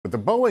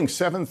With the Boeing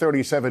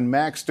 737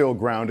 MAX still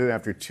grounded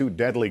after 2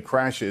 deadly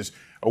crashes,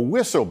 a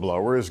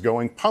whistleblower is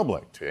going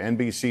public to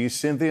NBC's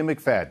Cynthia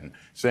McFadden,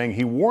 saying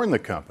he warned the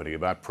company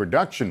about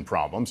production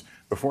problems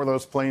before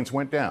those planes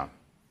went down.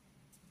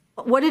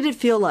 What did it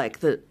feel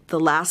like the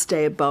last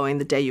day at Boeing,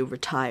 the day you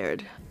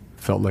retired?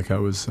 Felt like I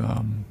was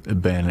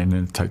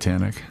abandoning the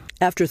Titanic.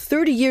 After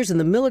 30 years in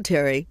the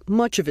military,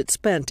 much of it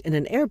spent in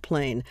an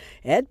airplane,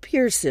 Ed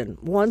Pierson,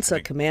 once a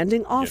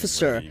commanding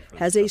officer,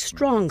 has a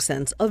strong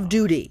sense of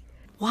duty.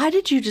 Why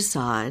did you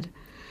decide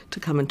to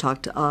come and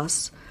talk to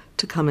us,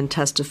 to come and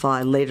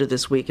testify later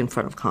this week in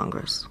front of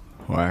Congress?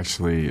 Well,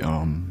 actually,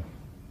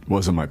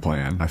 wasn't my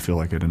plan. I feel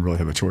like I didn't really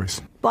have a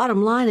choice.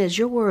 Bottom line is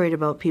you're worried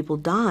about people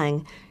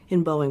dying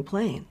in Boeing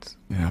planes.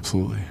 Yeah,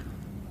 absolutely.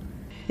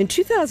 In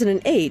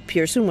 2008,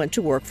 Pierson went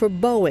to work for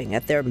Boeing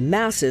at their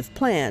massive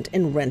plant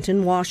in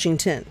Renton,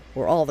 Washington,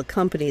 where all the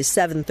company's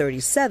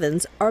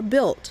 737s are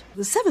built.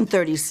 The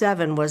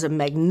 737 was a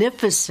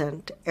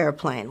magnificent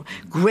airplane,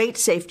 great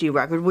safety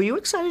record. Were you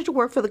excited to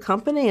work for the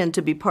company and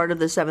to be part of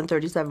the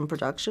 737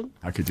 production?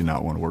 How could you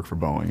not want to work for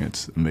Boeing?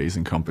 It's an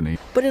amazing company.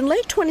 But in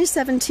late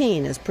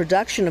 2017, as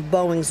production of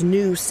Boeing's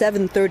new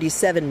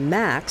 737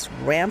 MAX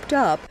ramped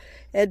up,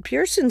 Ed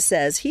Pierson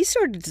says he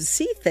started to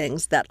see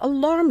things that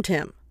alarmed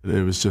him.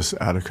 It was just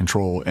out of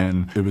control,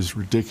 and it was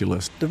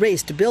ridiculous. The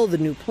race to build the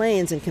new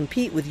planes and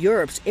compete with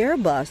Europe's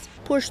Airbus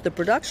pushed the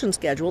production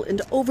schedule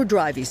into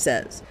overdrive, he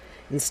says.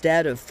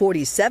 Instead of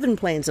 47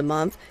 planes a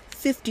month,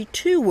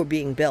 52 were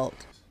being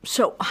built.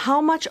 So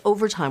how much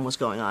overtime was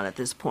going on at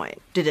this point?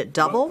 Did it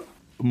double?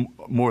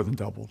 More than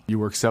double. You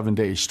work 7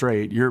 days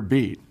straight, you're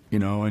beat,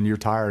 and you're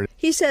tired.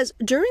 He says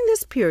during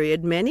this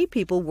period, many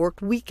people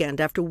worked weekend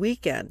after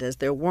weekend as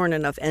there weren't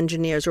enough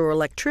engineers or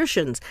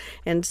electricians,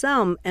 and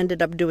some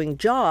ended up doing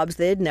jobs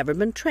they had never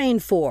been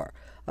trained for.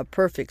 A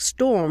perfect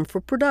storm for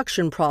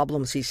production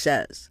problems, he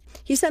says.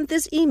 He sent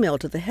this email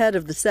to the head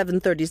of the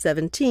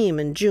 737 team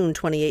in June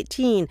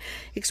 2018,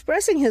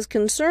 expressing his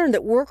concern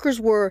that workers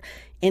were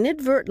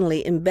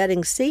inadvertently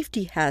embedding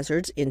safety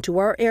hazards into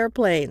our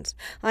airplanes.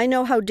 I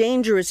know how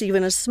dangerous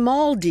even a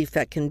small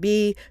defect can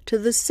be to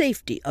the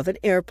safety of an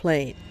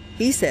airplane.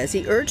 He says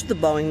he urged the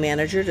Boeing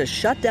manager to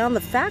shut down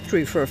the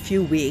factory for a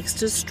few weeks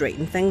to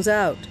straighten things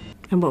out.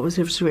 And what was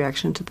his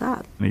reaction to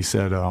that? And he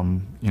said,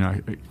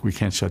 we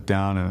can't shut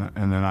down.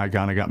 And then I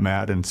kind of got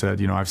mad and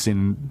said, I've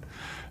seen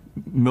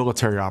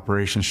military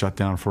operations shut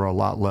down for a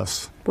lot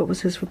less. What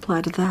was his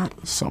reply to that?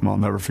 Something I'll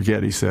never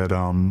forget. He said,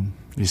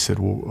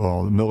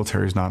 well, the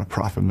military is not a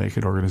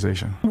profit-making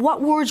organization.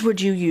 What words would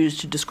you use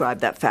to describe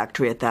that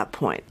factory at that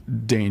point?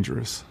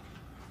 Dangerous,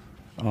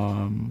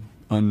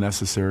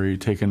 unnecessary,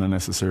 taking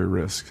unnecessary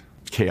risk,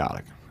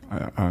 chaotic,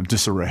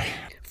 disarray.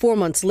 4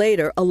 months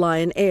later, a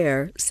Lion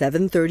Air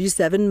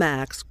 737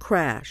 MAX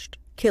crashed,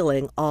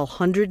 killing all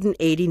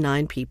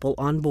 189 people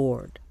on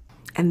board.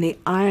 And the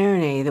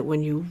irony that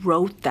when you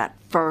wrote that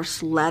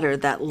first letter,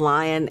 that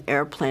Lion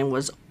airplane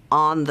was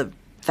on the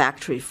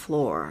factory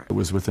floor. It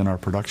was within our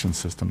production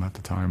system at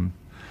the time.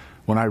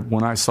 When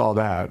I saw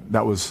that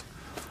was,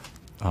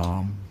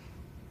 I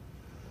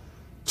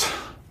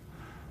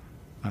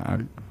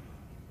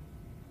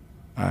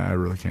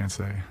really can't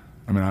say.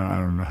 I mean, I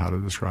don't know how to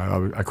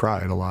describe. I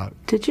cried a lot.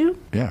 Did you?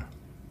 Yeah.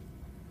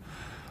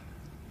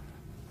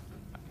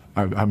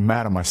 I'm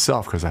mad at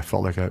myself because I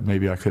felt like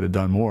maybe I could have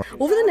done more.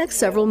 Over the next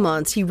several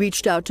months, he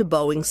reached out to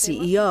Boeing's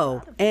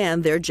CEO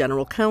and their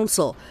general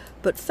counsel,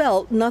 but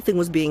felt nothing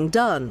was being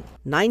done.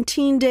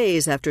 19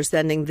 days after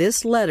sending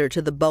this letter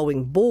to the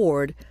Boeing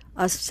board,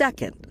 a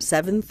second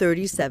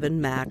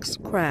 737 MAX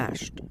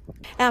crashed.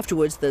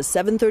 Afterwards, the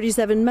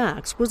 737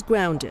 MAX was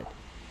grounded.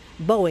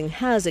 Boeing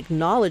has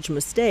acknowledged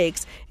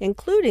mistakes,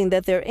 including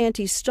that their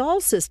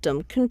anti-stall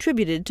system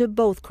contributed to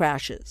both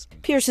crashes.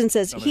 Pierson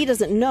says he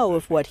doesn't know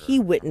if what he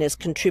witnessed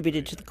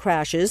contributed to the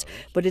crashes,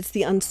 but it's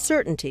the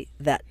uncertainty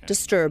that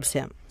disturbs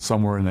him.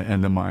 Somewhere in the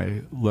end of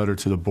my letter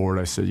to the board,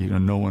 I said,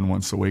 no one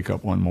wants to wake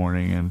up one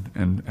morning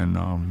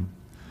and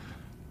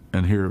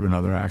hear of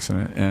another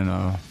accident,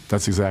 and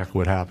that's exactly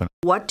what happened.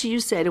 What do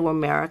you say to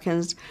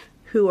Americans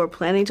who are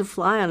planning to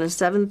fly on a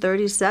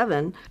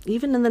 737,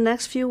 even in the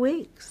next few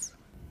weeks?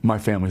 My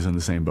family's in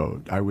the same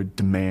boat. I would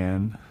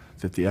demand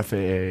that the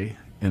FAA,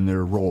 in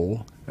their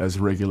role as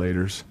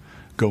regulators,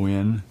 go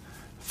in,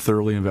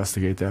 thoroughly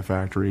investigate that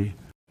factory.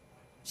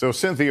 So,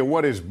 Cynthia,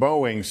 what is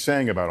Boeing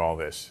saying about all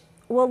this?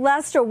 Well,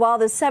 Lester, while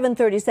the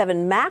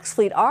 737 MAX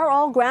fleet are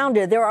all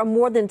grounded, there are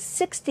more than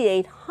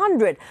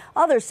 6,800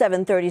 other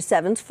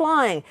 737s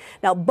flying.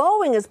 Now,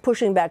 Boeing is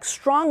pushing back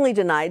strongly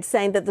tonight,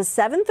 saying that the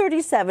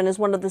 737 is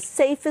one of the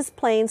safest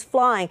planes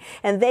flying.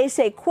 And they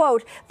say,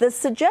 quote, the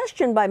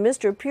suggestion by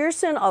Mr.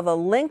 Pierson of a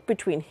link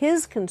between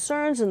his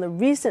concerns and the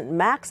recent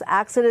MAX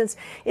accidents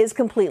is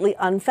completely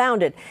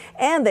unfounded.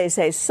 And they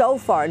say so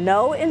far,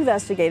 no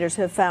investigators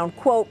have found,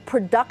 quote,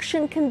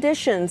 production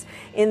conditions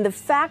in the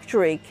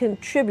factory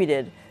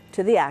contributed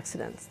to the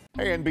accidents.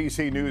 Hey,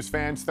 NBC News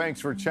fans, thanks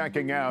for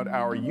checking out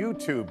our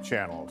YouTube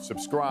channel.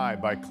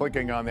 Subscribe by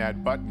clicking on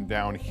that button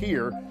down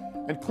here.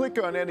 And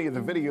click on any of the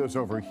videos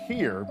over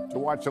here to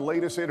watch the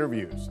latest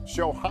interviews,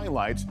 show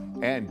highlights,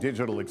 and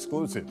digital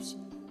exclusives.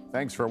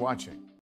 Thanks for watching.